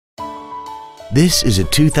This is a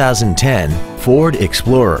 2010 Ford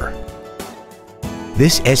Explorer.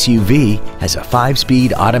 This SUV has a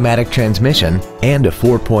 5-speed automatic transmission and a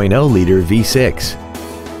 4.0-liter V6.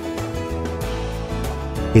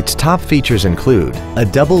 Its top features include a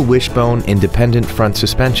double wishbone independent front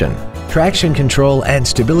suspension, traction control and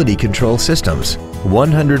stability control systems,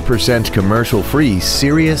 100% commercial-free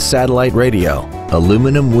Sirius satellite radio,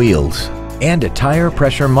 aluminum wheels, and a tire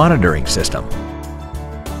pressure monitoring system.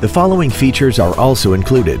 The following features are also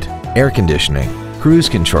included: air conditioning, cruise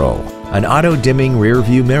control, an auto-dimming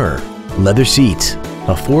rear-view mirror, leather seats,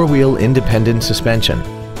 a 4-wheel independent suspension,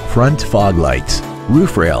 front fog lights,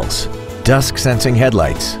 roof rails, dusk-sensing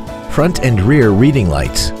headlights, front and rear reading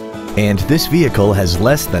lights, and this vehicle has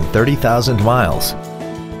less than 30,000 miles.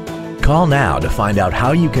 Call now to find out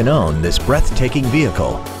how you can own this breathtaking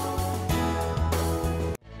vehicle.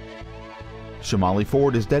 Shamaley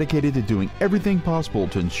Ford is dedicated to doing everything possible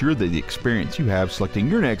to ensure that the experience you have selecting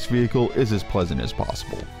your next vehicle is as pleasant as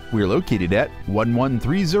possible. We are located at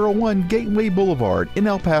 11301 Gateway Boulevard in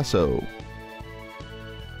El Paso.